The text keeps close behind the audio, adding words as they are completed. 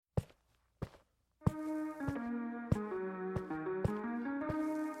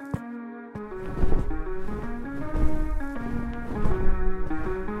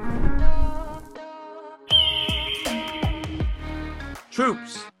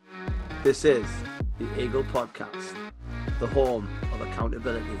Troops, this is the Eagle Podcast, the home of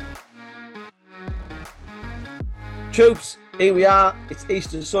accountability. Troops, here we are. It's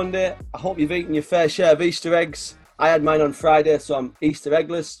Easter Sunday. I hope you've eaten your fair share of Easter eggs. I had mine on Friday, so I'm Easter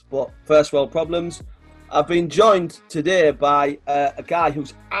eggless, but first world problems. I've been joined today by a guy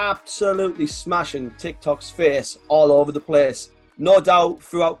who's absolutely smashing TikTok's face all over the place. No doubt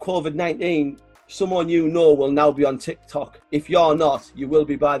throughout COVID-19, someone you know will now be on TikTok. If you're not, you will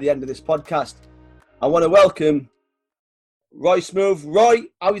be by the end of this podcast. I want to welcome Roy Smoove. Roy,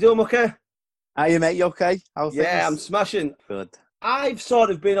 how you doing, okay? How you, mate? You okay? Yeah, I'm smashing. Good. I've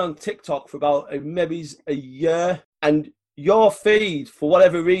sort of been on TikTok for about maybe a year, and your feed, for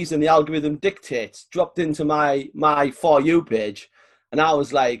whatever reason the algorithm dictates, dropped into my For You page, and I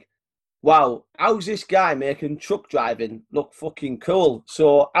was like, wow, how's this guy making truck driving look fucking cool?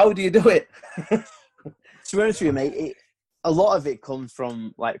 So how do you do it? To be honest with you, mate, a lot of it comes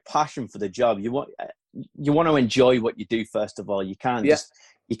from like passion for the job. You want to enjoy what you do first of all. You can't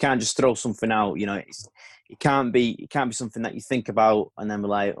just throw something out. You know, it can't be something that you think about and then be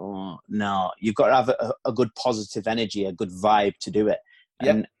like, oh no. You've got to have a good positive energy, a good vibe to do it.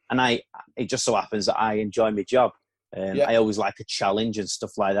 And it just so happens that I enjoy my job. I always like a challenge and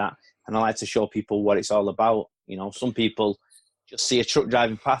stuff like that. And I like to show people what it's all about. You know, some people just see a truck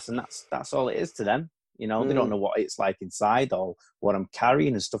driving past and that's all it is to them. You know, they don't know what it's like inside or what I'm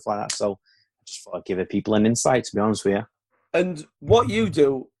carrying and stuff like that. So I just thought I'd give people an insight, to be honest with you. And what you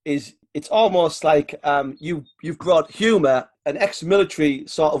do is, it's almost like you've brought humour, an ex-military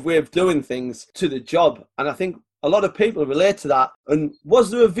sort of way of doing things to the job. And I think a lot of people relate to that. And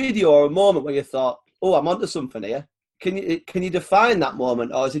was there a video or a moment where you thought, oh, I'm onto something here? Can you define that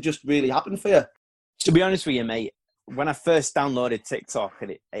moment, or has it just really happened for you? To be honest with you, mate, when I first downloaded TikTok,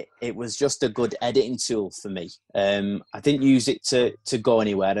 it was just a good editing tool for me. I didn't use it to go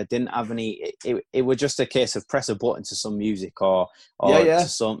anywhere. I didn't have any. It was just a case of press a button to some music or to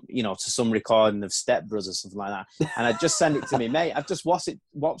some recording of Step Bros or something like that, and I just send it to me mate. I just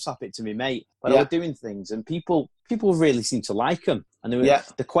WhatsApp it to me mate. But I was doing things, and people really seemed to like them, and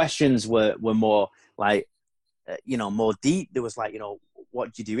the questions were more like, more deep. There was like,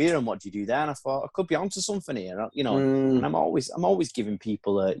 what do you do here and what do you do there? And I thought I could be onto something here, And I'm always giving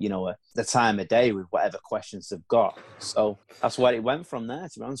people the time of day with whatever questions they've got. So that's where it went from there,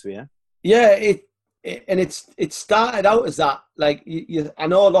 to be honest with you. Yeah, it started out as that. Like I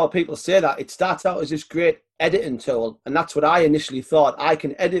know a lot of people say that it starts out as this great editing tool, and that's what I initially thought. I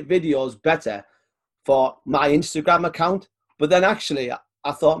can edit videos better for my Instagram account, but then actually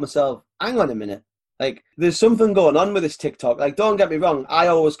I thought to myself, hang on a minute. Like, there's something going on with this TikTok. Like, don't get me wrong. I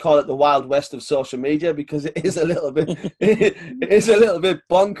always call it the Wild West of social media because it is a little bit, it is a little bit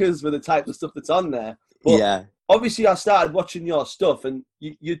bonkers with the type of stuff that's on there. But obviously, I started watching your stuff, and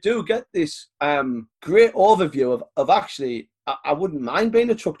you do get this great overview of actually, I wouldn't mind being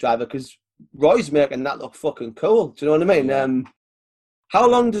a truck driver because Roy's making that look fucking cool. Do you know what I mean? How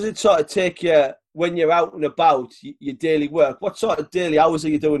long does it sort of take you when you're out and about your daily work? What sort of daily hours are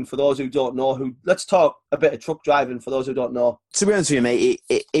you doing, for those who don't know? Let's talk a bit of truck driving for those who don't know. To be honest with you, mate,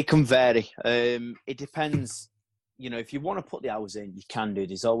 it can vary. It depends. If you want to put the hours in, you can do.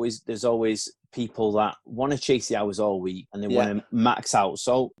 There's always people that want to chase the hours all week and they want to max out.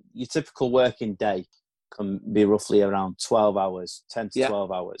 So your typical working day can be roughly around 12 hours, 10 to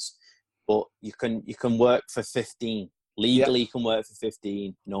 12 hours. But you can work for 15. Legally, you can work for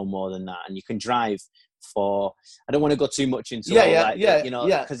 15, no more than that. And you can drive for, I don't want to go too much into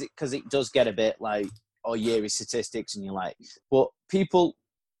because it does get a bit like, yearly statistics, and you're like, but people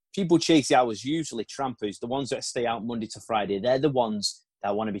chase the hours, usually trampers, the ones that stay out Monday to Friday, they're the ones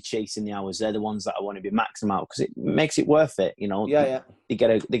that want to be chasing the hours. They're the ones that I want to be maxing out because it makes it worth it, They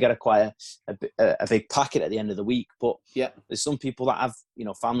get quite a big packet at the end of the week. But there's some people that have,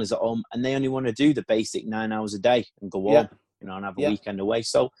 families at home and they only want to do the basic 9 hours a day and go home, and have a weekend away.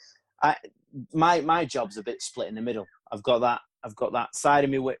 So my job's a bit split in the middle. I've got that side of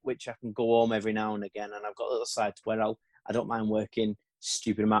me which I can go home every now and again, and I've got the other side where I don't mind working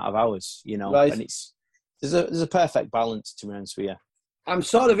stupid amount of hours, Right. And there's a perfect balance, to be honest with you. I'm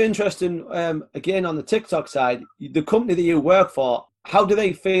sort of interested, again, on the TikTok side, the company that you work for, how do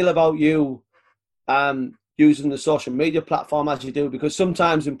they feel about you using the social media platform as you do? Because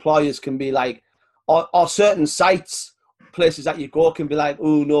sometimes employers can be like, or certain sites, places that you go can be like,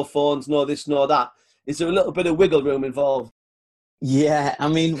 oh, no phones, no this, no that. Is there a little bit of wiggle room involved? Yeah, I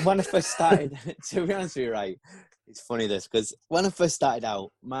mean, when I first started, to be honest with you, right, it's funny this, because when I first started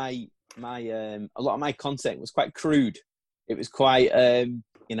out, a lot of my content was quite crude. It was quite, it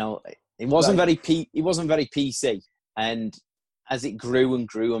wasn't very PC, and as it grew and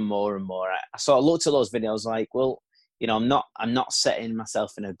grew and more, I sort of looked at those videos like, well, you know, I'm not setting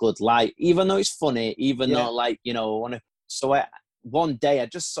myself in a good light, even though it's funny, even though like, you know, I want to. So one day I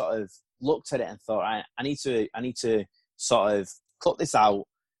just sort of looked at it and thought, I need to sort of cut this out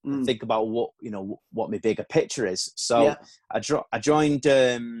and think about what my bigger picture is. So I joined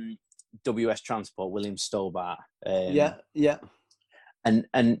WS Transport, William Stobart. And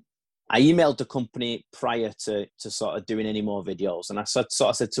I emailed the company prior to sort of doing any more videos, and I sort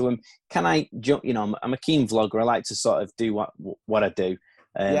of said to him, "Can I? You know, I'm a keen vlogger. I like to sort of do what I do.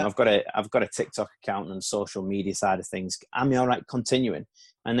 I've got a TikTok account and social media side of things. Am I all right continuing?"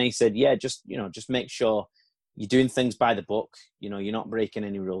 And they said, "Yeah, just make sure you're doing things by the book. You know, you're not breaking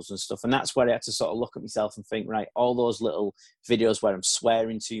any rules and stuff." And that's where I had to sort of look at myself and think, right, all those little videos where I'm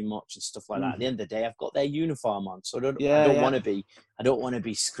swearing too much and stuff like that. At the end of the day, I've got their uniform on, so I don't want to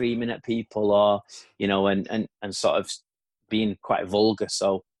be screaming at people or, you know, and sort of being quite vulgar.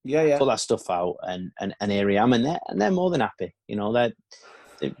 So put that stuff out, and here I am, and they're more than happy. You know, they're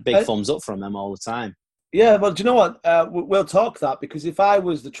big thumbs up from them all the time. Yeah, well, do you know what? We'll talk that, because if I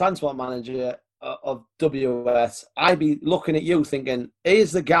was the transport manager of WS, I'd be looking at you thinking,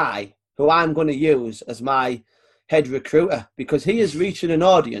 here's the guy who I'm going to use as my head recruiter, because he is reaching an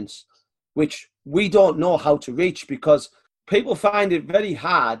audience which we don't know how to reach, because people find it very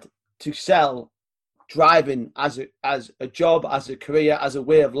hard to sell driving as a job, as a career, as a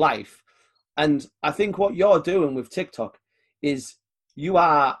way of life. And I think what you're doing with TikTok is you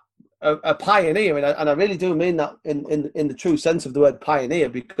are a pioneer, and I really do mean that in the true sense of the word pioneer,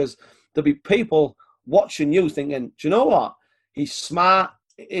 because there'll be people watching you thinking, do you know what? He's smart.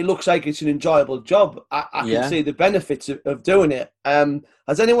 It looks like it's an enjoyable job. I can see the benefits of doing it.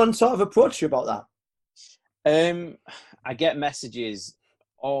 Has anyone sort of approached you about that? I get messages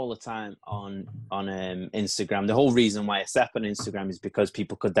all the time on Instagram. The whole reason why I set up on Instagram is because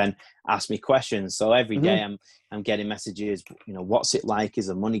people could then ask me questions. So every day I'm getting messages. You know, what's it like? Is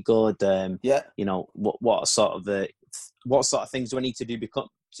the money good? You know, what sort of things do I need to do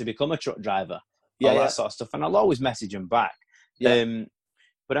to become a truck driver? All that sort of stuff. And I'll always message them back.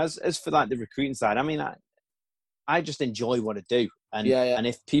 But as for like the recruiting side, I mean, I just enjoy what I do. And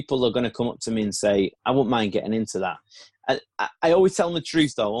if people are going to come up to me and say, I wouldn't mind getting into that. I always tell them the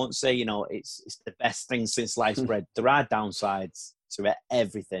truth, though. I won't say, you know, it's the best thing since sliced bread. There are downsides to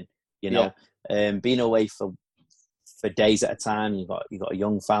everything, you know. Being away for days at a time, you've got a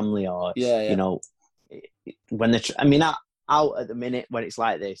young family, or you know, when out at the minute when it's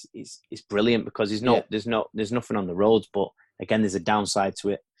like this, it's brilliant, because there's nothing on the roads, but again, there's a downside to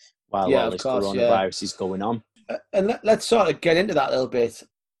it while all this coronavirus is going on. And let's sort of get into that a little bit.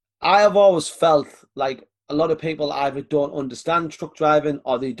 I have always felt like a lot of people either don't understand truck driving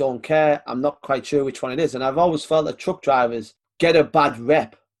or they don't care. I'm not quite sure which one it is. And I've always felt that truck drivers get a bad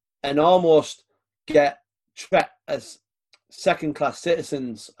rep and almost get treated as second-class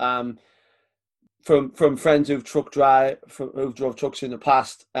citizens. From friends who've drove trucks in the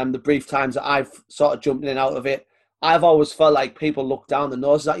past, the brief times that I've sort of jumped in and out of it, I've always felt like people look down the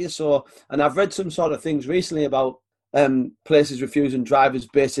noses at you. So, and I've read some sort of things recently about places refusing drivers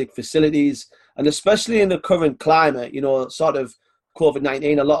basic facilities, and especially in the current climate, you know, sort of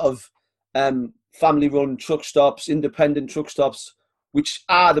COVID-19, a lot of family-run truck stops, independent truck stops, which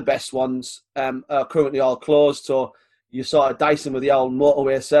are the best ones, are currently all closed. So you sort of dicing with the old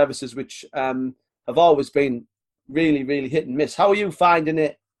motorway services, which have always been really, really hit and miss. How are you finding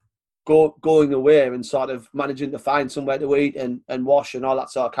it going away and sort of managing to find somewhere to eat and wash and all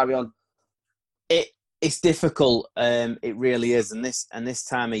that sort of carry on? It's difficult. It really is. And this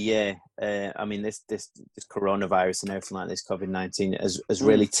time of year, I mean, this coronavirus and everything like this, COVID-19 has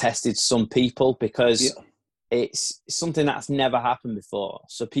really tested some people, because it's something that's never happened before.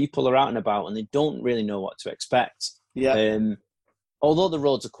 So people are out and about and they don't really know what to expect. Although the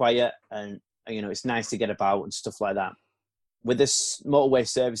roads are quiet and, you know, it's nice to get about and stuff like that. With this motorway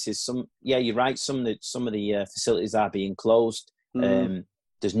services, you're right. Some of the facilities are being closed.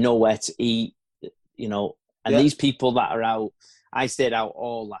 There's nowhere to eat, you know. And these people that are out, I stayed out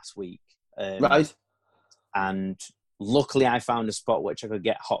all last week. Right. And luckily, I found a spot which I could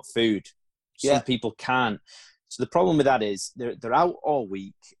get hot food. Some people can't. So the problem with that is they're out all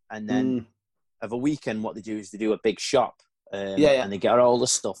week, and then of a weekend, what they do is they do a big shop. And they get all the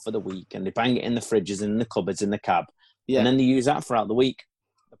stuff for the week, and they bang it in the fridges and in the cupboards in the cab. And then they use that throughout the week.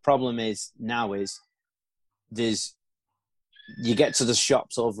 The problem is you get to the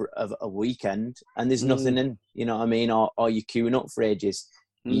shops over a weekend and there's nothing in, you know what I mean? Or you're queuing up for ages.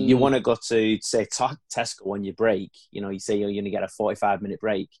 You want to go to, say, Tesco on your break. You know, you say you're going to get a 45-minute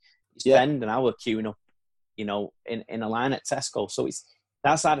break. You spend an hour queuing up, in a line at Tesco. So it's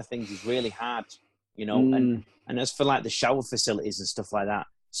that side of things is really hard, and as for like the shower facilities and stuff like that,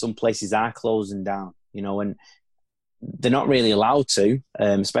 some places are closing down, and they're not really allowed to,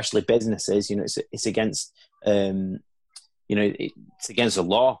 especially businesses. It's against, it's against the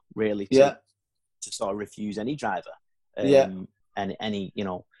law really to sort of refuse any driver, and any,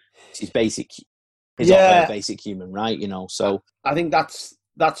 it's basic, his or her basic human right, So I think that's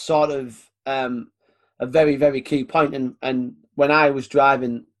sort of a very, very key point. And when I was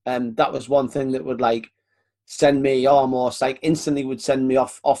driving, that was one thing that would like send me almost like instantly would send me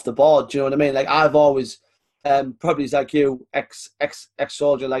off the board. Do you know what I mean? Like I've always, probably like you, ex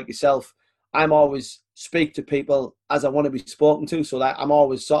soldier like yourself, I'm always speak to people as I want to be spoken to. So like I'm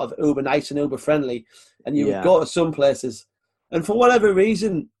always sort of uber nice and uber friendly. And you would go to some places, and for whatever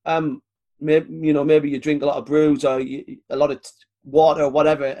reason, maybe you drink a lot of brews or a lot of water or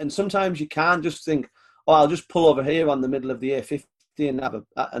whatever, and sometimes you can just think, oh, I'll just pull over here on the middle of the A50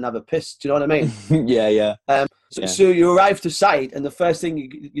 and have a piss. Do you know what I mean? Yeah. So you arrive to site, and the first thing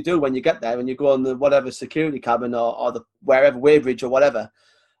you do when you get there, and you go on the whatever security cabin or the wherever weighbridge or whatever,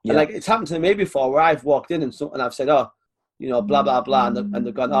 and like it's happened to me before where I've walked in and I've said, oh, blah blah blah, and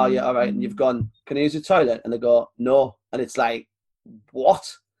they've gone, oh yeah, all right, and you've gone, can I use the toilet? And they go, no, and it's like,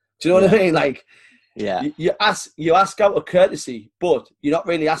 what? Do you know what I mean? Like, you ask out of courtesy, but you're not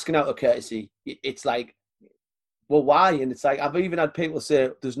really asking out of courtesy. It's like, well, why? And it's like, I've even had people say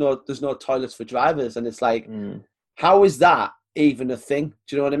there's no toilets for drivers, and it's like, how is that even a thing?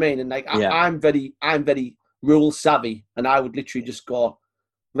 Do you know what I mean? And like, I'm very rule savvy, and I would literally just go,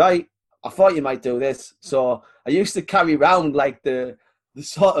 right, I thought you might do this. So I used to carry around like the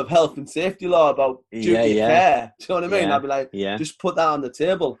sort of health and safety law about duty of care. Do you know what I mean? I'd be like, just put that on the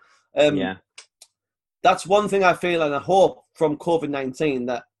table. That's one thing I feel, and I hope from COVID-19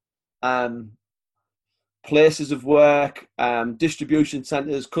 that places of work, distribution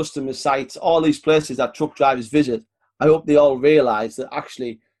centres, customer sites, all these places that truck drivers visit, I hope they all realise that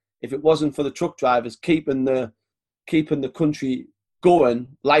actually, if it wasn't for the truck drivers keeping the country going,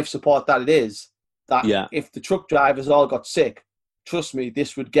 life support that it is, that if the truck drivers all got sick, trust me,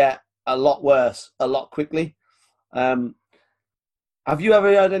 this would get a lot worse a lot quickly. Have you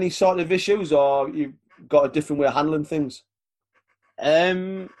ever had any sort of issues, or you got a different way of handling things?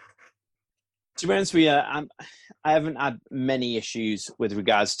 To be honest with you, I haven't had many issues with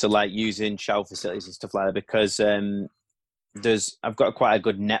regards to like using shower facilities and stuff like that, because I've got quite a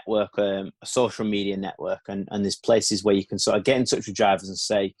good network, a social media network, and there's places where you can sort of get in touch with drivers and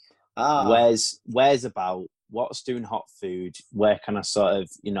say, where's about, what's doing hot food, where can I sort of,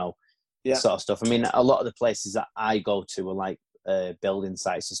 sort of stuff. I mean, a lot of the places that I go to are like building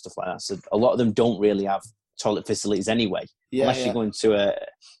sites and stuff like that. So a lot of them don't really have toilet facilities anyway, unless you're going to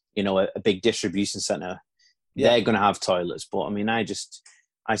a big distribution center. They're going to have toilets. But I mean, I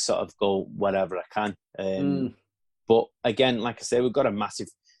sort of go whatever I can. But again, like I say,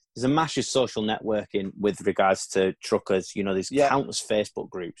 there's a massive social networking with regards to truckers. There's countless Facebook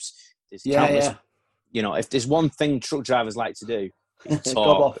groups. There's countless, if there's one thing truck drivers like to do, is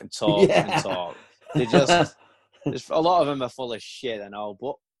talk and talk and talk. They just, a lot of them are full of shit, I know,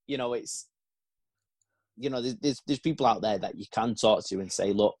 but it's, there's people out there that you can talk to and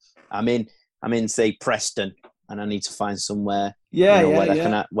say, look, I'm in say Preston, and I need to find somewhere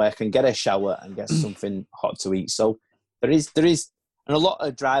where I can get a shower and get something hot to eat. So there is, and a lot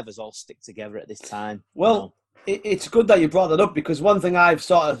of drivers all stick together at this time. Well, it's good that you brought that up, because one thing I've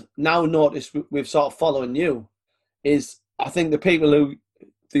sort of now noticed with sort of following you is, I think the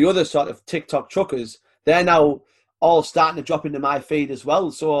other sort of TikTok truckers, they're now all starting to drop into my feed as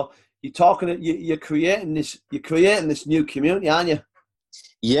well. So you're creating this new community, aren't you?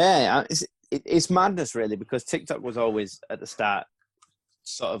 Yeah, it's madness really, because TikTok was always at the start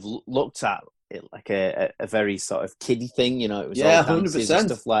sort of looked at it like a very sort of kiddie thing, it was all dances 100%. And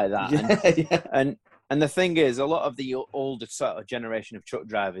stuff like that. And the thing is, a lot of the older sort of generation of truck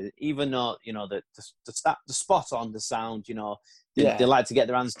drivers, even though the spot on the sound, they like to get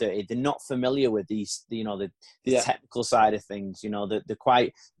their hands dirty, they're not familiar with these, the technical side of things. They're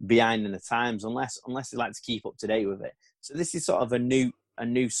quite behind in the times, unless they like to keep up to date with it. So this is sort of a new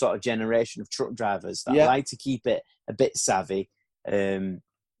sort of generation of truck drivers that like to keep it a bit savvy,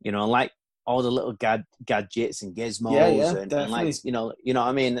 like all the little gadgets and gizmos and like, what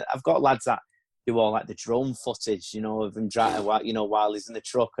I mean? I've got lads that do all like the drone footage, of him driving while he's in the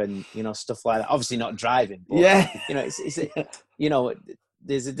truck and, stuff like that. Obviously not driving, but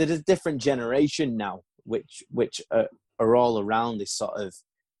there's a different generation now, which are all around this sort of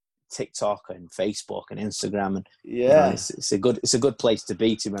TikTok and Facebook and Instagram, and it's a good place to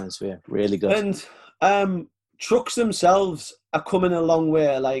be, to be honest with you. Really good. And Trucks themselves are coming a long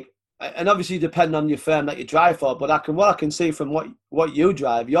way. Like, and obviously depending on your firm that you drive for, but what I can see from what you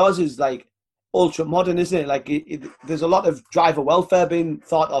drive, yours is like ultra modern, isn't it? Like, there's a lot of driver welfare being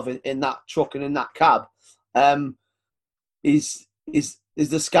thought of in that truck and in that cab. Is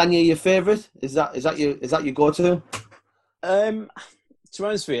the Scania your favourite? Is that your go-to? To be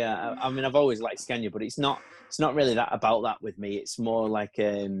honest with you, I mean, I've always liked Scania, but it's not really that about that with me. It's more like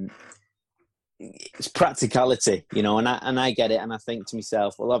it's practicality, you know, and I get it, and I think to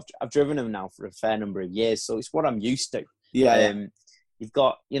myself, well, I've driven them now for a fair number of years, so it's what I'm used to. Yeah. You've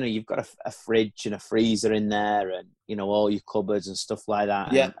got a fridge and a freezer in there, and you know all your cupboards and stuff like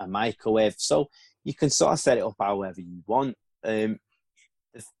that, Yeah. and a microwave, so you can sort of set it up however you want. The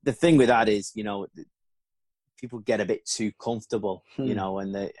thing with that is, you know, people get a bit too comfortable, you know,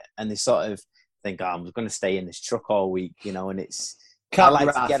 and they sort of think, oh, I'm going to stay in this truck all week, you know, and I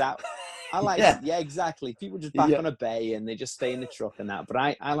like to get out. I like, yeah, exactly. People just back on a bay and they just stay in the truck and that.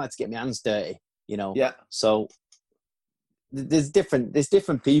 But I like to get my hands dirty, you know. Yeah. So there's different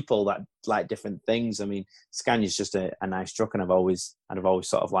people that like different things. I mean, Scania's just a nice truck, and I've always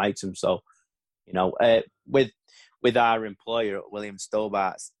sort of liked them. So, you know, with our employer at William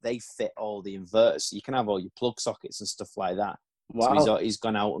Stobart's, they fit all the inverters. So you can have all your plug sockets and stuff like that. Wow. So he's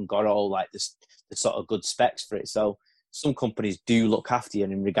gone out and got all like the sort of good specs for it. So some companies do look after you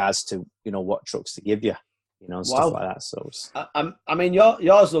in regards to, you know, what trucks to give you, you know, and stuff like that. So I mean,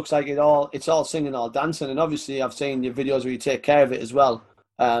 yours looks like it's all singing, all dancing, and obviously I've seen your videos where you take care of it as well.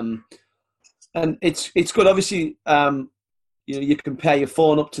 And it's good. Obviously, you know, you can pair your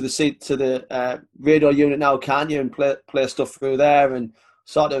phone up to the radio unit now, can't you, and play stuff through there, and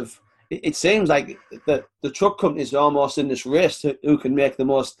sort of. It seems like the truck companies are almost in this race to who can make the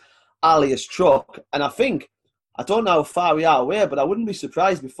most alias truck, and I don't know how far we are away, but I wouldn't be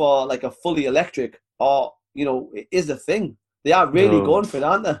surprised before like a fully electric, or you know, it is a thing. They are really going for it,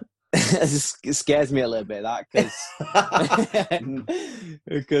 aren't they? It scares me a little bit, that,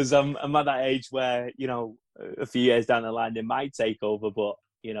 because I'm at that age where, you know, a few years down the line they might take over, but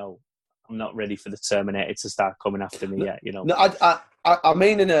you know, I'm not ready for the Terminator to start coming after me yet. You know, no, I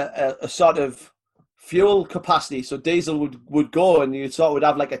mean in a sort of fuel capacity, so diesel would go, and you sort of would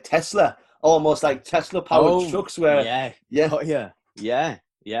have like a Tesla, almost like Tesla powered trucks, where yeah.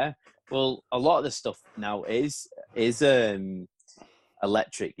 Well, a lot of the stuff now is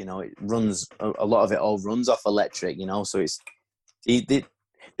electric. You know, it runs a lot of it all runs off electric. You know, so it's the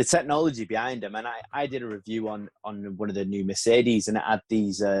technology behind them. And I did a review on one of the new Mercedes, and it had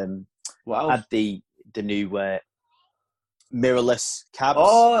these had the new mirrorless cabs.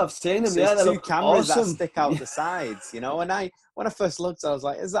 Oh, I've seen them. So yeah, there's they two look cameras awesome. that stick out the sides. You know, and when I first looked, I was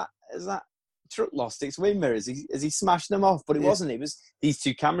like, is that truck lost its wind mirrors? Has he smashed them off? But it wasn't. It was these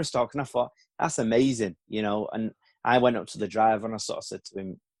two cameras stock, and I thought, that's amazing, you know. And I went up to the driver and I sort of said to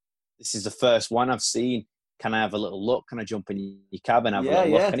him, this is the first one I've seen. Can I have a little look? Can I jump in your cab and have a little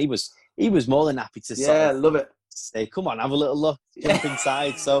look? And he was more than happy to sort of love it. Say, come on, have a little look, jump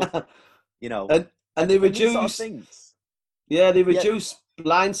inside. So, you know, and they reduce sort of things. Yeah, they reduce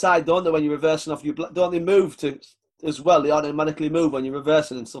blindside, don't they, when you're reversing off don't they move to as well? They automatically move when you're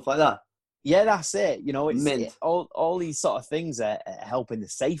reversing and stuff like that. Yeah, that's it. You know, it's all these sort of things are helping the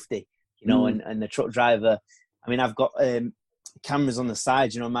safety, you know, and the truck driver. I mean, I've got cameras on the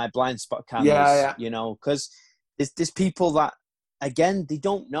side, you know, my blind spot cameras, you know, because there's people that, again, they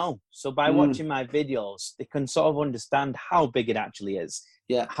don't know. So by watching my videos, they can sort of understand how big it actually is.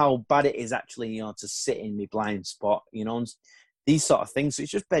 Yeah. How bad it is actually, you know, to sit in my blind spot, you know, and these sort of things. So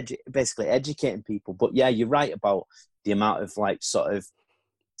it's just basically educating people. But yeah, you're right about the amount of like sort of,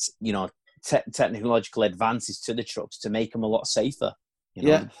 you know, technological advances to the trucks to make them a lot safer. You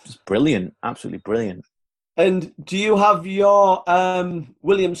know, it's brilliant, absolutely brilliant. And do you have your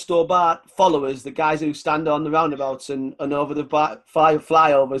William Stobart followers, the guys who stand on the roundabouts and over the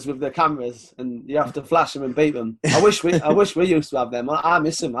flyovers with their cameras, and you have to flash them and beat them? I wish we used to have them. I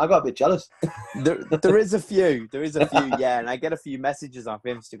miss them. I got a bit jealous. There is a few, yeah, and I get a few messages off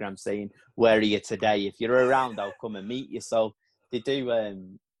Instagram saying, "Where are you today? If you're around, I'll come and meet you." So they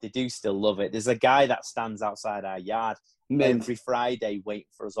do still love it. There's a guy that stands outside our yard every Friday waiting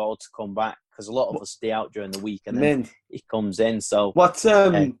for us all to come back, because a lot of us stay out during the week, and then he comes in. So what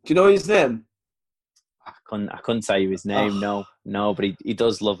do you know his name? I couldn't tell you his name. No, but he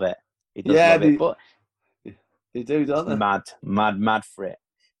does love it. He does love it. But they do, don't they? Mad for it.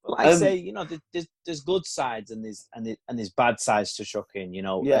 But like I say, you know, there's good sides and there's bad sides to trucking. You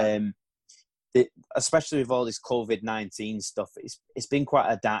know, especially with all this COVID-19 stuff, it's been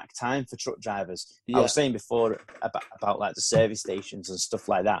quite a dark time for truck drivers. I was saying before about like the service stations and stuff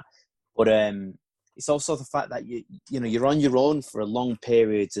like that, but it's also the fact that you're on your own for a long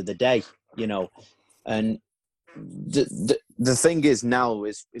periods of the day, and the thing is now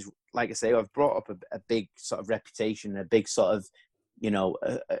is like I say, I've brought up a big sort of reputation, a big sort of,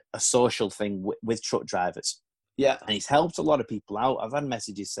 a social thing with truck drivers. Yeah. And it's helped a lot of people out. I've had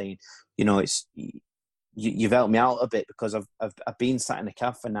messages saying, you've helped me out a bit because I've been sat in a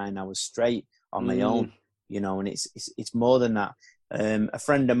cab for 9 hours straight on my own, and it's more than that. A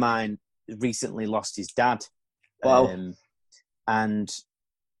friend of mine recently lost his dad. Wow. And,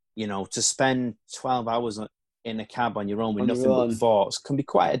 to spend 12 hours in a cab on your own with nothing but thoughts can be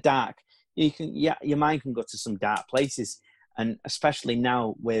quite a dark. Your mind can go to some dark places. And especially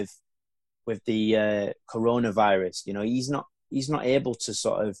now with the coronavirus, he's not able to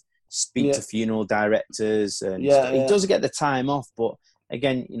sort of speak to funeral directors, and he does get the time off. But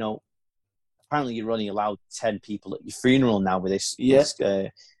again, apparently you're only allowed 10 people at your funeral now with this.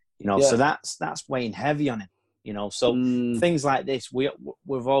 So that's weighing heavy on him. So things like this,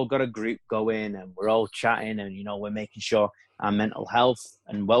 we've all got a group going, and we're all chatting, and we're making sure our mental health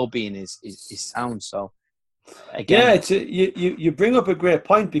and well-being is sound. So again, you bring up a great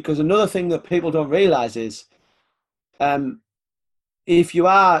point, because another thing that people don't realize is, if you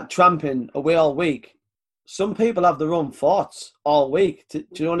are tramping away all week, some people have their own thoughts all week. Do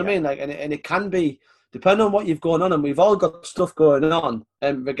you know what I mean? Like, and it can be, depending on what you've going on, and we've all got stuff going on,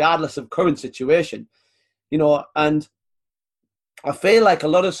 regardless of current situation, and I feel like a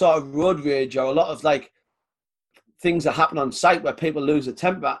lot of sort of road rage, or a lot of like things that happen on site where people lose their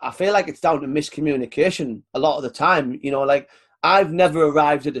temper, I feel like it's down to miscommunication a lot of the time. Like, I've never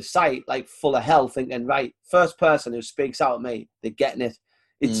arrived at a site like full of hell thinking, right, first person who speaks out at me, they're getting it.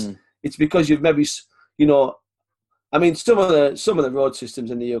 It's because you've maybe, I mean, some of the road systems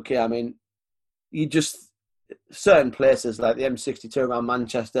in the UK, I mean, certain places like the M62 around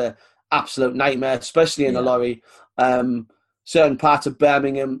Manchester, absolute nightmare, especially in a lorry. Certain parts of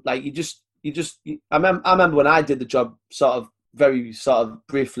Birmingham, like I remember when I did the job very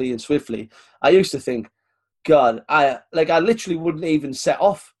briefly and swiftly, I used to think, God, I literally wouldn't even set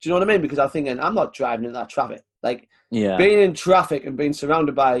off. Do you know what I mean? Because I'm thinking, I'm not driving in that traffic. Like, being in traffic and being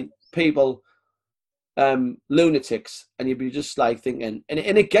surrounded by people, lunatics, and you'd be just like thinking, and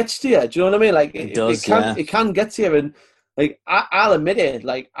it gets to you. Do you know what I mean? Like, it can get to you. And like, I'll admit it.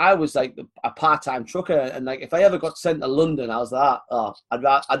 Like, I was like a part-time trucker, and like, if I ever got sent to London, I was like,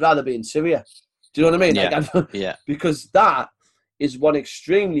 I'd rather be in Syria. Do you know what I mean? Like, because that is one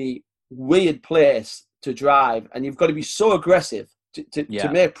extremely weird place to drive, and you've got to be so aggressive to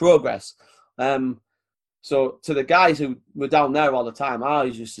make progress. So to the guys who were down there all the time, I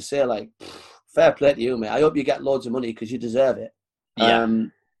always used to say, like, fair play to you, mate. I hope you get loads of money because you deserve it.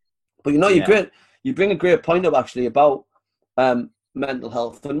 But you bring a great point up, actually, about mental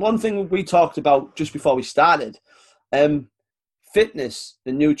health. And one thing we talked about just before we started, fitness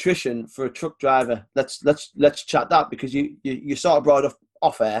and nutrition for a truck driver. Let's chat that, because you sort of brought it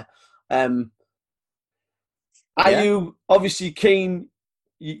off air. Are you obviously keen?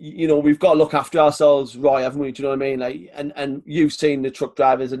 We've got to look after ourselves, Roy, haven't we? Do you know what I mean? Like, and you've seen the truck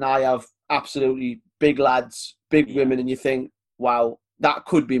drivers, and I have absolutely big lads, big women, and you think, wow, that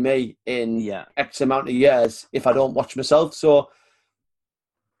could be me in X amount of years if I don't watch myself. So,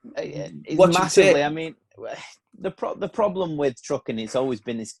 it's massively. I mean, the problem with trucking, it's always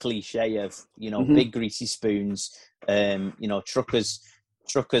been this cliche of big greasy spoons. Truckers.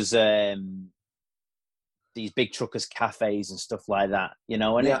 These big truckers cafes and stuff like that,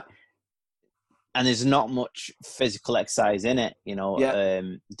 and there's not much physical exercise in it,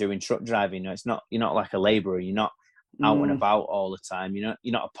 doing truck driving. It's not, you're not like a labourer, you're not out and about all the time, you're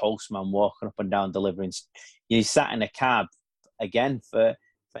not a postman walking up and down delivering. You sat in a cab again for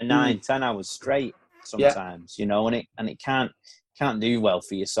 9-10 hours straight sometimes, and it can't do well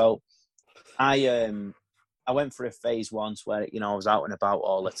for you. So I went for a phase once where I was out and about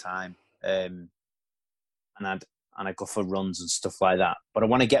all the time, and I go for runs and stuff like that. But I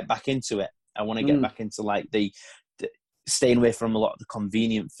want to get back into it. I want to get back into like the staying away from a lot of the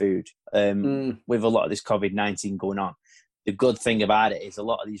convenient food. With a lot of this COVID-19 going on, the good thing about it is a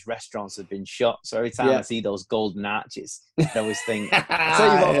lot of these restaurants have been shut. So every time I see those golden arches, I always think, I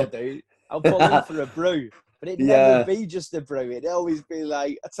tell you what I'll do, I'll pull in for a brew. But it'd never be just a brew. It'd always be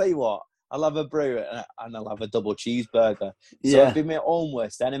like, I tell you what, I'll have a brew and I'll have a double cheeseburger. So it'd be my own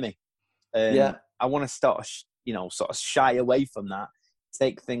worst enemy. I want to start, sort of shy away from that.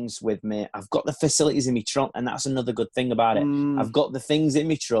 Take things with me. I've got the facilities in my trunk, and that's another good thing about it. I've got the things in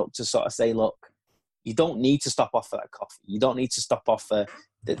my truck to sort of say, look, you don't need to stop off for that coffee. You don't need to stop off for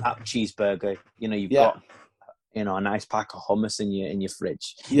that cheeseburger. You've got you know, a nice pack of hummus in your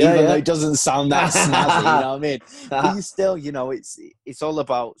fridge, Yeah, even though yeah. it doesn't sound that snazzy, you know what I mean? But you still, you know, it's all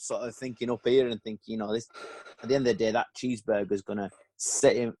about sort of thinking up here and thinking, you know, this at the end of the day, that cheeseburger is gonna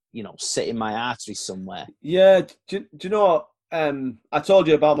sit in my artery somewhere. Yeah, do you know what? I told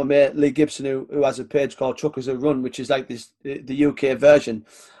you about my mate Lee Gibson, who has a page called Truckers Who Run, which is like the UK version,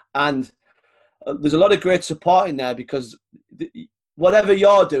 and there's a lot of great support in there because whatever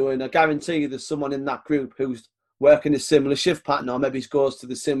you're doing, I guarantee you there's someone in that group who's working a similar shift pattern, or maybe goes to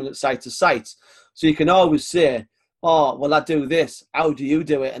the similar site to sites. So you can always say, "Oh, well, I do this. How do you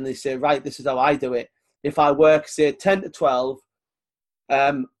do it?" And they say, "Right, this is how I do it. If I work, say, 10 to 12,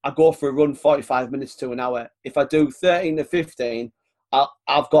 I go for a run 45 minutes to an hour. If I do 13 to 15,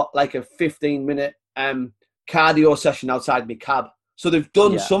 I've got like a 15-minute cardio session outside my cab." So they've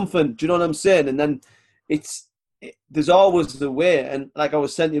done something. Do you know what I'm saying? And then there's always the way. And like I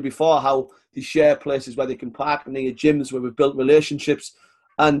was saying to you before, how they share places where they can park near gyms where we've built relationships.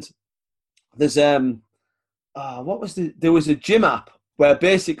 And there's there was a gym app where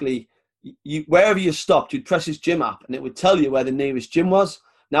basically you wherever you stopped, you'd press this gym app and it would tell you where the nearest gym was.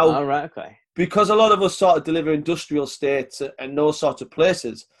 Now, all right, okay. Because a lot of us sort of deliver industrial states and those sorts of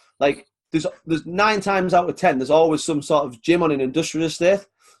places, like there's 9 times out of 10, there's always some sort of gym on an industrial estate.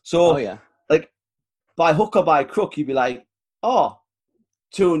 So, like by hook or by crook, you'd be like, oh,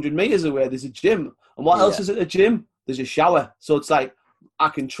 200 meters away, there's a gym. And what else is at a gym? There's a shower. So it's like I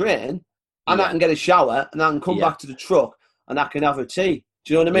can train and I can get a shower and I can come back to the truck and I can have a tea.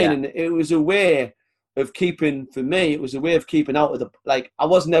 Do you know what I mean? And it was a way of keeping, for me, it was a way of keeping out of the, like, I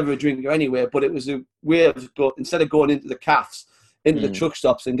was never a drinker anyway, but it was a way of, instead of going into the cafes, into the truck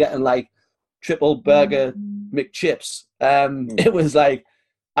stops and getting like triple burger McChips, it was like,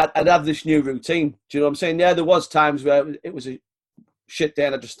 I'd have this new routine. Do you know what I'm saying? Yeah, there was times where it was a shit day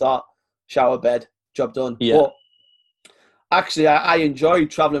and I just thought, shower, bed, job done. Yeah. But actually, I enjoyed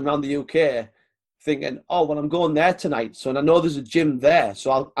traveling around the UK thinking, oh, well, I'm going there tonight. So, and I know there's a gym there.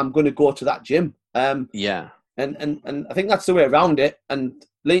 So I'm going to go to that gym. And I think that's the way around it. And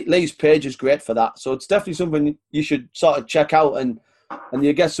Lee's page is great for that. So it's definitely something you should sort of check out and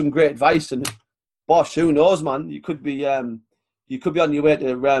you get some great advice. And bosh, who knows, man? You could be on your way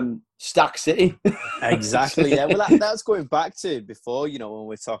to Stack City. Exactly. Yeah. Well, that's going back to before, you know, when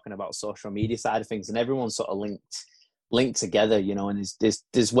we're talking about social media side of things, and everyone's sort of linked together, you know, and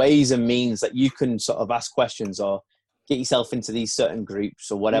there's ways and means that you can sort of ask questions or get yourself into these certain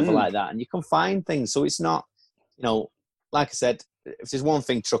groups or whatever like that, and you can find things. So it's not, you know, like I said, if there's one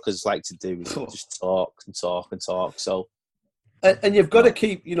thing truckers like to do is just talk and talk and talk. So, and you've got to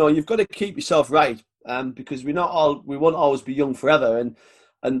keep, you know, you've got to keep yourself right, because we won't always be young forever,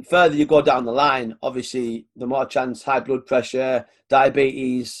 and further you go down the line, obviously, the more chance high blood pressure,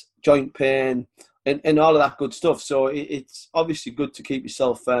 diabetes, joint pain, and all of that good stuff. So it's obviously good to keep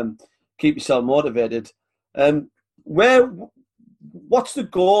yourself motivated. What's the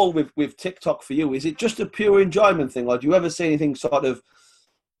goal with TikTok for you? Is it just a pure enjoyment thing, or do you ever see anything sort of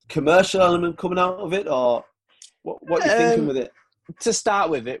commercial element coming out of it, or what are you thinking with it? To start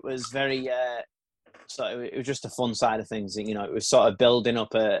with, it was very so it was just a fun side of things. You know, it was sort of building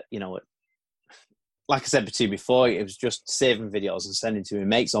up like I said to you before, it was just saving videos and sending to my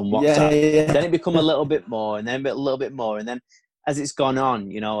mates on WhatsApp. Yeah. Then it become a little bit more, and then a little bit more, and then as it's gone on,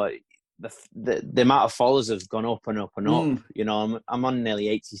 you know, the amount of followers have gone up and up and up. You know, I'm on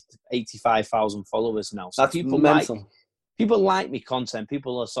nearly 85,000 followers now. So that's mental. People like me content.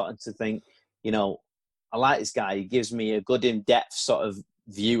 People are starting to think, you know, I like this guy. He gives me a good in-depth sort of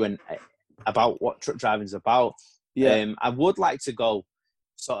view and about what truck driving is about. Yeah. I would like to go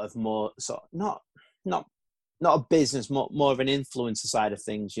sort of more, sort of not a business, more of an influencer side of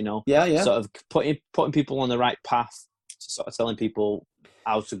things, you know. Yeah. Sort of putting people on the right path, sort of telling people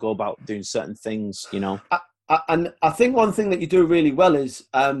how to go about doing certain things, you know. And I think one thing that you do really well is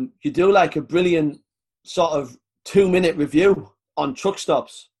you do like a brilliant sort of 2-minute review on truck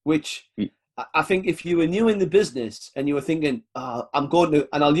stops, which I think if you were new in the business and you were thinking, I'm going to,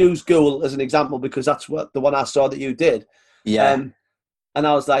 and I'll use Google as an example because that's what the one I saw that you did. Yeah. And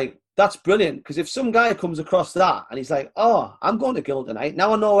I was like, that's brilliant, because if some guy comes across that and he's like, oh, I'm going to Guild tonight.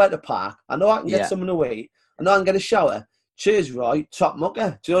 Now I know where to park. I know I can get someone to wait. I know I can get a shower. Cheers, Roy. Top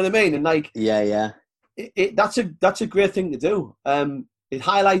mucker. Do you know what I mean? And like, that's a great thing to do. It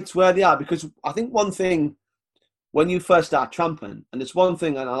highlights where they are, because I think one thing when you first start tramping, and it's one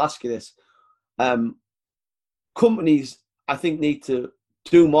thing, and I'll ask you this, companies I think need to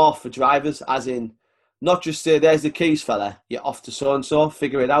do more for drivers, as in not just say, there's the keys, fella, you're off to so and so,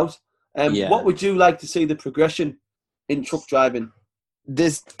 figure it out. What would you like to see the progression in truck driving?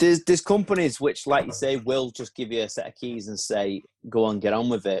 there's companies which, like you say, will just give you a set of keys and say, go on, get on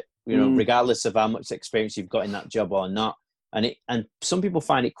with it, regardless of how much experience you've got in that job or not. And some people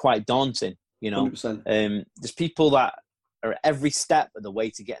find it quite daunting, 100%. There's people that are every step of the way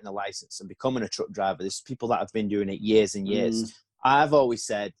to getting a license and becoming a truck driver. There's people that have been doing it years and years. I've always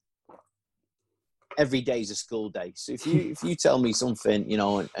said every day is a school day. So if you tell me something,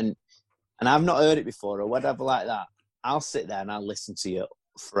 and I've not heard it before or whatever like that, I'll sit there and I'll listen to you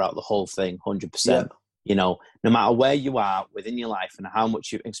throughout the whole thing, 100%. Yeah. No matter where you are within your life and how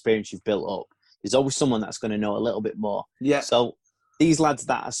much experience you've built up, there's always someone that's going to know a little bit more. Yeah. So these lads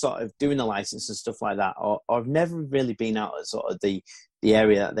that are sort of doing the license and stuff like that, or have never really been out of sort of the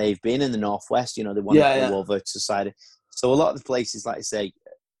area that they've been in the Northwest, they want to go over to side. So a lot of the places, like I say,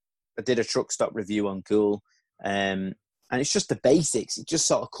 I did a truck stop review on Google, and it's just the basics. It's just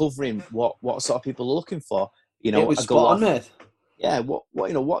sort of covering what sort of people are looking for. It was spot on, mate. Yeah, what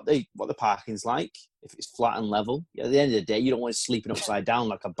the parking's like, if it's flat and level. At the end of the day, you don't want it sleeping upside down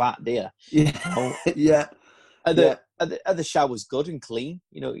like a bat, do you? Yeah, yeah. Are the showers good and clean?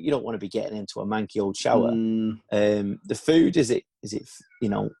 You don't want to be getting into a manky old shower. The food, is it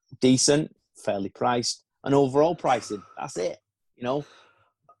decent, fairly priced, and overall pricing. That's it. There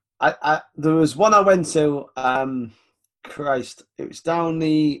was one I went to. Christ, it was down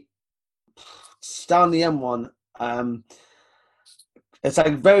the M1. It's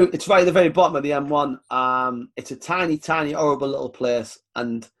right at the very bottom of the M1. It's a tiny, tiny, horrible little place,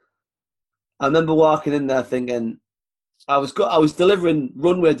 and I remember walking in there thinking, I was delivering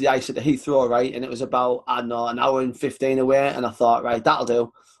runway de-ice at the Heathrow, right, and it was about, I don't know, an hour and 15 away, and I thought, right, that'll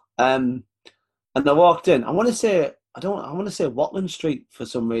do. And I walked in. I want to say Watland Street for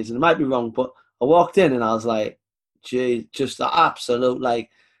some reason. I might be wrong, but I walked in and I was like, gee, just an absolute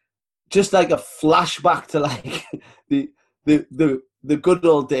just like a flashback to like the good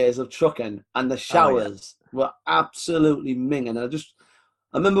old days of trucking, and the showers were absolutely minging. I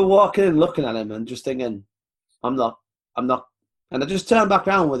remember walking in, looking at him, and just thinking, I'm not. And I just turned back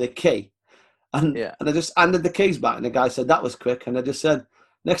around with a key, and I just handed the keys back, and the guy said, that was quick. And I just said,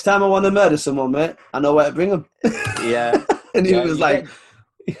 next time I want to murder someone, mate, I know where to bring them. Yeah. And he was like,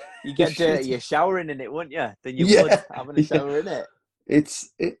 you get dirty, you're showering in it, wouldn't you? Then you would having a shower in it.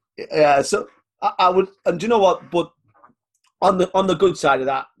 So I would, and do you know what? But on the good side of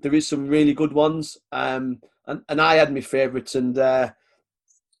that, there is some really good ones. And I had my favourites, and I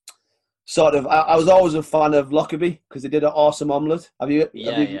was always a fan of Lockerbie because they did an awesome omelette.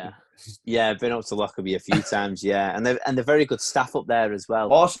 Yeah, I've been up to Lockerbie a few times. Yeah, and they're very good staff up there as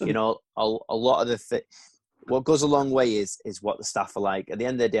well. Awesome. A lot of what goes a long way is what the staff are like. At the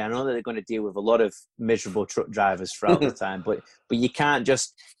end of the day, I know that they're going to deal with a lot of miserable truck drivers throughout the time, but you can't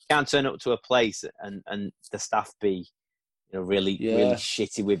turn up to a place and the staff be really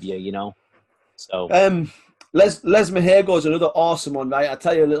shitty with you. So Les Mahago's another awesome one, right? I'll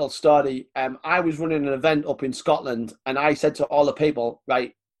tell you a little story. I was running an event up in Scotland, and I said to all the people,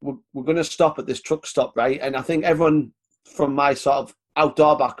 right, we're going to stop at this truck stop, right? And I think everyone from my sort of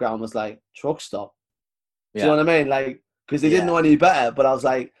outdoor background was like, truck stop? Do you know what I mean? Like, because they didn't know any better, but I was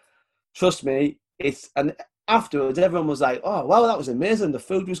like, trust me, and afterwards everyone was like, oh, wow, that was amazing. The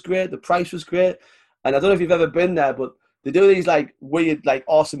food was great. The price was great. And I don't know if you've ever been there, but they do these like weird, like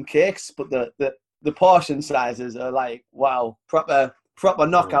awesome cakes, but the portion sizes are like, wow, proper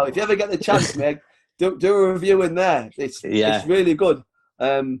knockout. If you ever get the chance, mate, do a review in there. It's really good.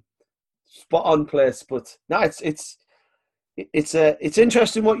 Spot on place, but no, it's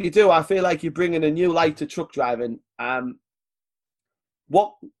interesting what you do. I feel like you're bringing a new light to truck driving.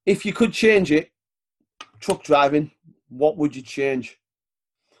 What if you could change it? Truck driving, what would you change?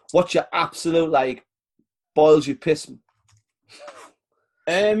 What's your absolute boils your piss?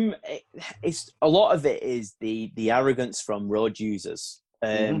 It's a lot of it is the arrogance from road users.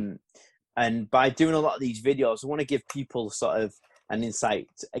 And by doing a lot of these videos, I want to give people sort of an insight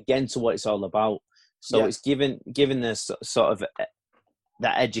again to what it's all about. So it's giving this sort of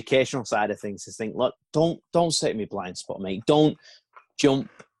that educational side of things to think, look, don't set me blind spot, mate. Don't jump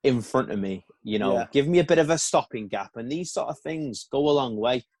in front of me. Give me a bit of a stopping gap, and these sort of things go a long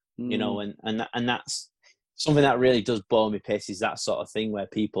way. And that's something that really does bore me piss, is that sort of thing where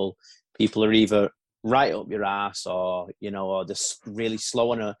people are either right up your ass or just really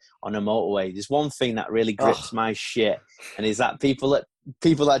slow on a motorway. There's one thing that really grips my shit, and is that people that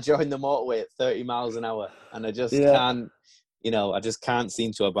join the motorway at 30 miles an hour, and I just can't, I just can't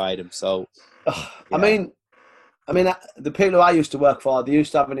seem to abide them. So, I mean, the people who I used to work for, they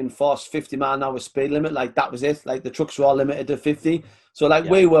used to have an enforced 50-mile-an-hour speed limit. Like, that was it. Like, the trucks were all limited to 50. So,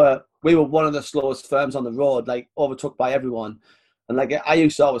 we were one of the slowest firms on the road, overtook by everyone. And like I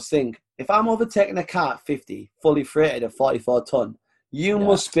used to always think, if I'm overtaking a car at 50, fully freighted at 44 ton, you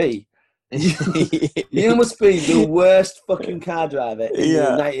must be you must be the worst fucking car driver in the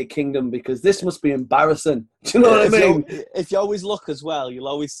United Kingdom, because this must be embarrassing. Do you know what I mean? If you always look as well, you'll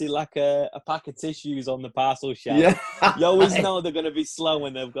always see like a pack of tissues on the parcel shelf. Yeah. You always know they're going to be slow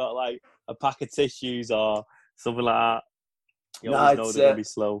when they've got like a pack of tissues or something like that. You always know they're going to be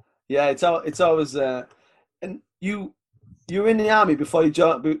slow. Yeah, it's always. And you were in the army before you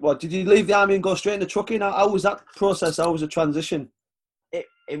joined. What, did you leave the army and go straight into trucking? How was that process? How was the transition?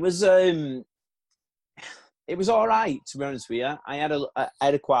 It was all right, to be honest with you. I had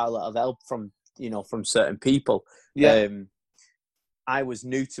quite a lot of help from certain people. Yeah. I was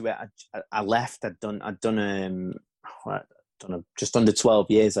new to it. I left. I'd done just under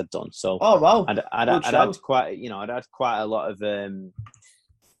 12 years. I'd done so. Oh wow! I'd had quite a lot of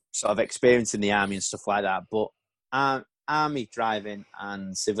sort of experience in the army and stuff like that. But army driving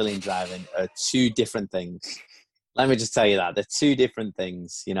and civilian driving are two different things. Let me just tell you that they're two different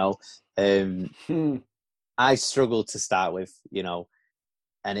things. I struggled to start with,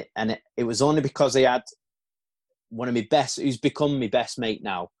 and it was only because I had one of my best, who's become my best mate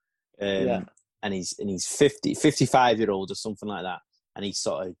now, and he's 55-year-old or something like that, and he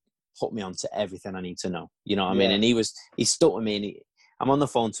sort of put me onto everything I need to know. You know what I mean? And he stuck with me, and I'm on the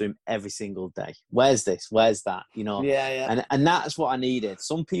phone to him every single day. Where's this? Where's that? And that's what I needed.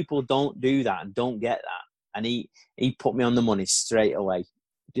 Some people don't do that and don't get that. And he put me on the money straight away.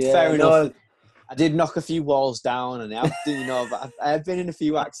 Yeah, fair enough. I did knock a few walls down, and I've been in a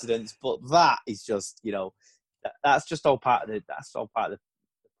few accidents, but that is just, that's just all part of the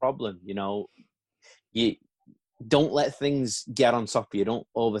problem. You don't let things get on top of you. Don't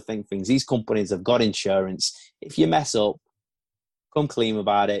overthink things. These companies have got insurance. If you mess up, come clean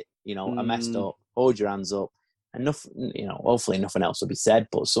about it. I messed up. Hold your hands up, and nothing. Hopefully nothing else will be said.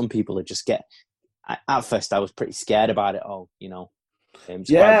 But some people are just at first I was pretty scared about it all.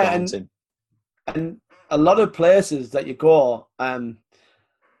 And a lot of places that you go,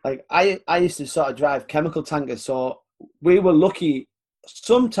 like I used to sort of drive chemical tankers, so we were lucky.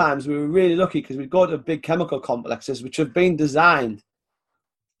 Sometimes we were really lucky because we'd go to big chemical complexes which have been designed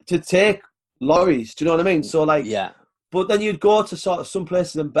to take lorries. Do you know what I mean? So but then you'd go to sort of some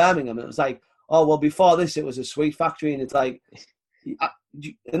places in Birmingham, and it was like, oh well, before this it was a sweet factory, and it's like.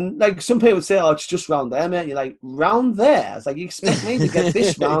 And like some people would say, oh, it's just round there, mate. You're like, round there? It's like, you expect me to get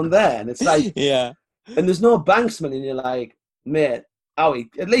this round there? And it's like, and there's no banksman, and you're like, mate, Howie,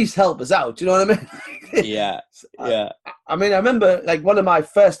 at least help us out. Do you know what I mean? I mean, I remember like one of my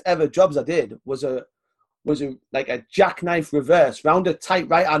first ever jobs I did was a jackknife reverse round a tight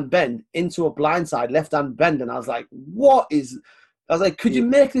right hand bend into a blindside left hand bend, and I was like, I was like, could you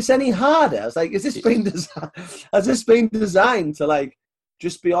make this any harder? I was like, has this been designed to like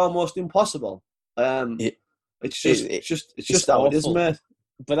just be almost impossible? It's just how it is, mate.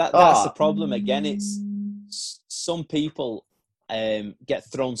 But that's the problem. Again, it's some people get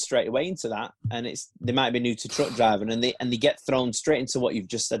thrown straight away into that, and they might be new to truck driving, and they get thrown straight into what you've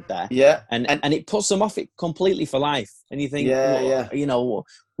just said there. Yeah, and it puts them off it completely for life. And you think,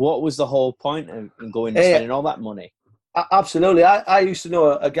 what was the whole point of going and spending all that money? Absolutely. I used to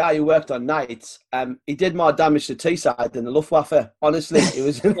know a guy who worked on nights. He did more damage to Teesside than the Luftwaffe. Honestly, he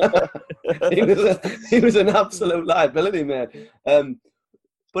was an absolute liability, man.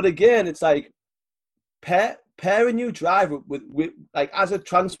 But again, it's like pair a new driver with like as a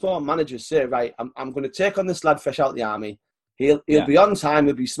transport manager. Say, right, I'm going to take on this lad fresh out the army. He'll be on time.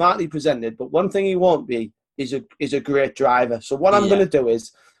 He'll be smartly presented. But one thing he won't be is a great driver. So what I'm going to do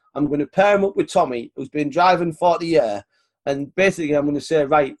is, I'm going to pair him up with Tommy, who's been driving 40 years, and basically I'm going to say,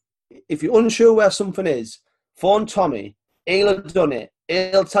 right, if you're unsure where something is, phone Tommy. He'll have done it.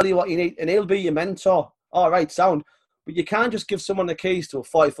 He'll tell you what you need, and he'll be your mentor. All right, sound. But you can't just give someone the keys to a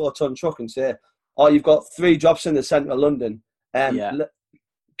 44-ton truck and say, oh, you've got 3 drops in the centre of London.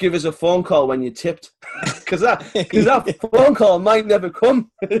 Give us a phone call when you're tipped. Because that phone call might never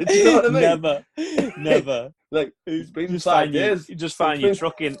come. Do you know what I mean? Never. Like, it's been 5 years. You just find your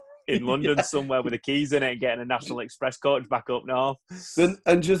truck in London somewhere with the keys in it and getting a National Express coach back up north.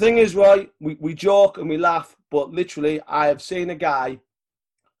 And the thing is, right, we joke and we laugh, but literally I have seen a guy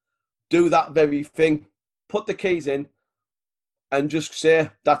do that very thing, put the keys in and just say,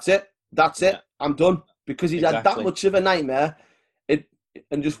 that's it, I'm done. Because he's had that much of a nightmare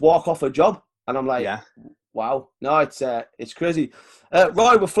and just walk off a job. And I'm like, wow, no, it's crazy.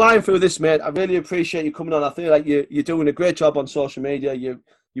 Roy, we're flying through this, mate. I really appreciate you coming on. I feel like you're doing a great job on social media. You're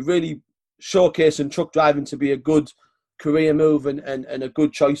really showcasing truck driving to be a good career move and a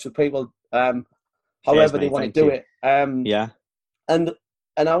good choice for people, however they want to do it.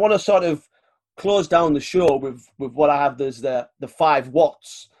 and I want to sort of close down the show with what I have. There's the 5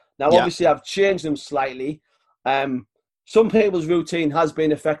 watts. Now, obviously, I've changed them slightly. Some people's routine has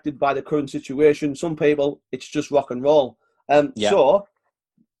been affected by the current situation. Some people, it's just rock and roll. So,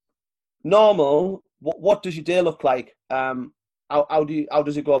 normal. What does your day look like? How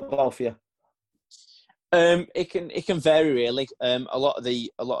does it go about for you? It can vary really. A lot of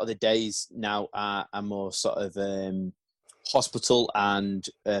the days now are more sort of hospital and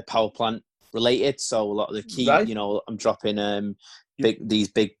power plant related. So a lot of the key, Right. I'm dropping these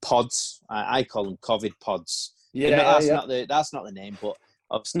big pods. I call them COVID pods. Yeah, That's not the name, but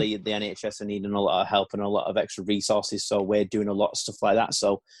obviously the NHS are needing a lot of help and a lot of extra resources. So we're doing a lot of stuff like that.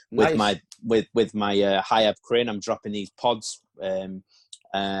 So with my high ab crane, I'm dropping these pods, and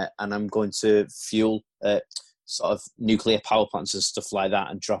I'm going to fuel sort of nuclear power plants and stuff like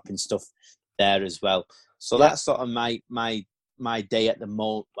that, and dropping stuff there as well. So that's sort of my day at the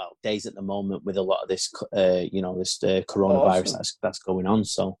moment. Well, days at the moment with a lot of this, this coronavirus that's going on.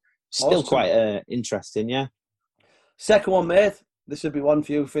 So still quite interesting, yeah. Second one, mate. This would be one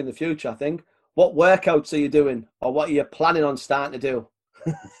for you in the future, I think. What workouts are you doing, or what are you planning on starting to do?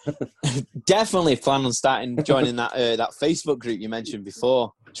 Definitely plan on joining that Facebook group you mentioned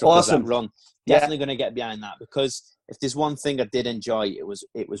before. Truckers That Run. Definitely going to get behind that, because if there's one thing I did enjoy,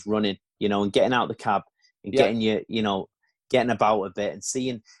 it was running, and getting out of the cab and getting about a bit and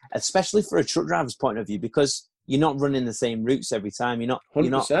seeing, especially for a truck driver's point of view, because you're not running the same routes every time. You're not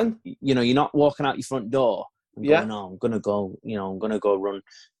walking out your front door and going, oh, I'm gonna go run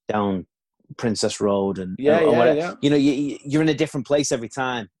down Princess Road and whatever. You're in a different place every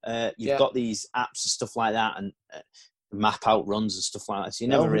time. You've got these apps and stuff like that, and map out runs and stuff like that. So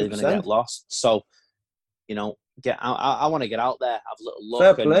you're never really going to get lost. So, get out. I want to get out there, have a little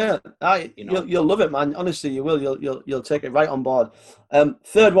look. Fair play. You'll love it, man. Honestly, you will. You'll take it right on board.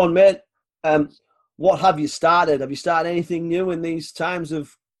 Third one, mate. What have you started? Have you started anything new in these times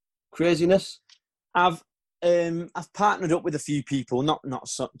of craziness? I've partnered up with a few people, not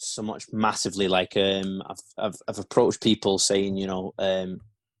so much massively. Like I've approached people saying,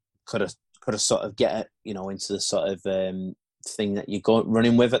 could I sort of get into the sort of thing that you're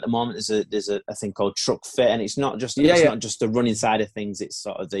running with at the moment. There's a thing called Truck Fit, and it's not just not just the running side of things. It's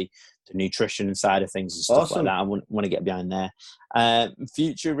sort of the nutrition side of things and stuff like that. I want to get behind there.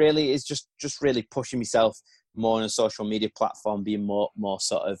 Future really is just really pushing myself more on a social media platform, being more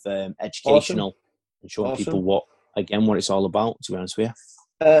sort of educational and showing people what it's all about. To be honest with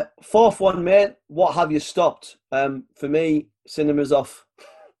you. Fourth one, mate. What have you stopped? For me, cinema's off.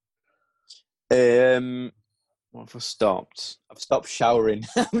 What have I stopped? I've stopped showering.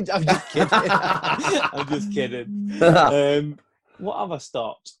 I'm just kidding. I'm just kidding. What have I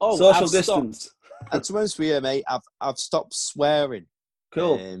stopped? Oh, social distance. And to be honest with you, mate, I've stopped swearing.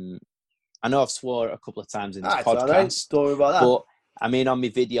 Cool. I know I've swore a couple of times in this podcast. All right. Don't worry about that. But I mean, on my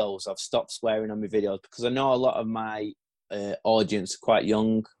videos, I've stopped swearing on my videos because I know a lot of my audience are quite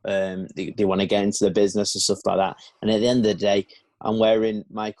young. They want to get into the business and stuff like that. And at the end of the day, I'm wearing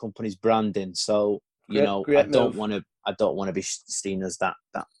my company's branding, so great I don't want to be seen as that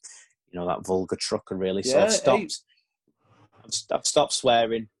that vulgar trucker, really. So I've stopped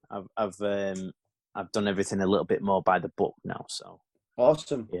swearing. I've done everything a little bit more by the book now. So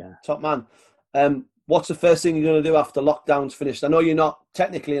awesome, yeah, top man. What's the first thing you're going to do after lockdown's finished? I know you're not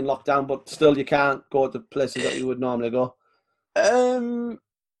technically in lockdown, but still you can't go to places that you would normally go. I'm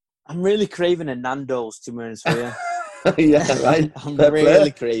really craving a Nando's, to be honest with you. Yeah, right. I'm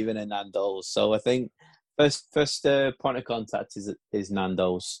really craving a Nando's. So I think first point of contact is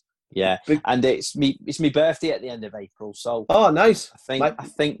Nando's. Yeah, and it's my birthday at the end of April. So nice. I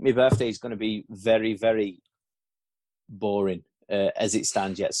think my birthday is going to be very, very boring as it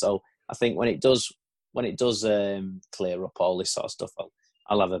stands yet. So I think when it does clear up all this sort of stuff,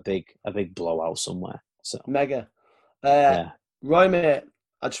 I'll have a big blowout somewhere. So mega. Roy, mate,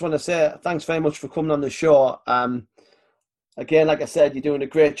 I just want to say thanks very much for coming on the show. Again, like I said, you're doing a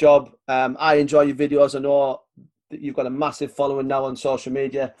great job. I enjoy your videos. I know that you've got a massive following now on social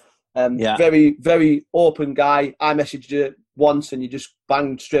media. Very, very open guy. I messaged you once and you just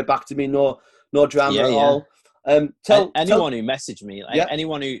banged straight back to me. No drama at all. Anyone who messaged me,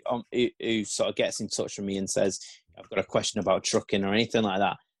 anyone who sort of gets in touch with me and says, I've got a question about trucking or anything like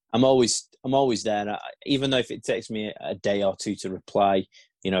that, I'm always there. Even though if it takes me a day or two to reply,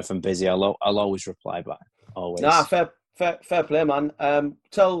 if I'm busy, I'll always reply back. Always. Nah, fair play, man.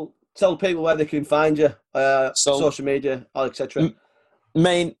 Tell people where they can find you, social media, etc.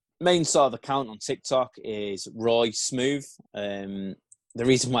 Main sort of account on TikTok is Roy Smoove. The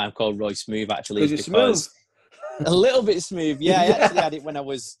reason why I'm called Roy Smoove actually is because A little bit smooth. Yeah, I actually had it when I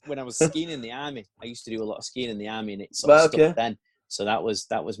was skiing in the army. I used to do a lot of skiing in the army, and it sort of stuck then. So that was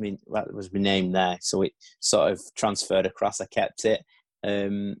my name there. So it sort of transferred across. I kept it.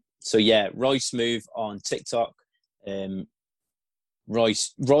 So yeah, Roy Smoove on TikTok,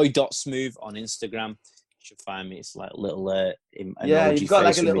 Roy.Smoove on Instagram. You should find me. It's like a little emoji you've got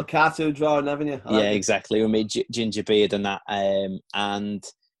face like a little cartoon drawing, haven't you? Exactly. We made ginger beard and that. And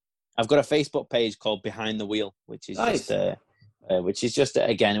I've got a Facebook page called Behind the Wheel, which is a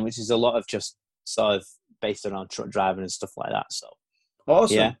lot of just sort of based around truck driving and stuff like that. So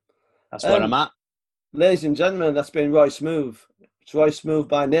awesome. Yeah, that's where I'm at. Ladies and gentlemen, that's been Roy Smoove. It's Roy Smoove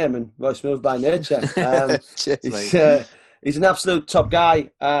by name and Roy Smoove by nature. He's an absolute top guy.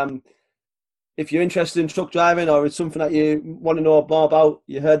 If you're interested in truck driving or it's something that you want to know more about,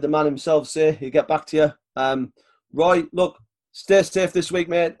 you heard the man himself say, he'll get back to you. Roy, look, stay safe this week,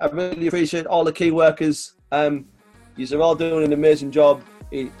 mate. I really appreciate all the key workers. You're all doing an amazing job.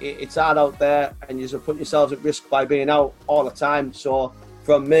 It's hard out there, and you're putting yourselves at risk by being out all the time. So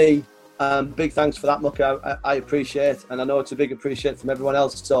from me, big thanks for that, Muck. I appreciate, and I know it's a big appreciate from everyone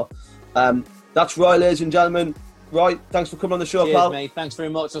else. So that's Roy, ladies and gentlemen. Roy, thanks for coming on the show, Cheers, pal. Mate. Thanks very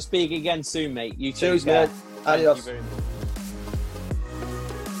much. I'll speak again soon, mate. You too. Cheers, mate. Adios.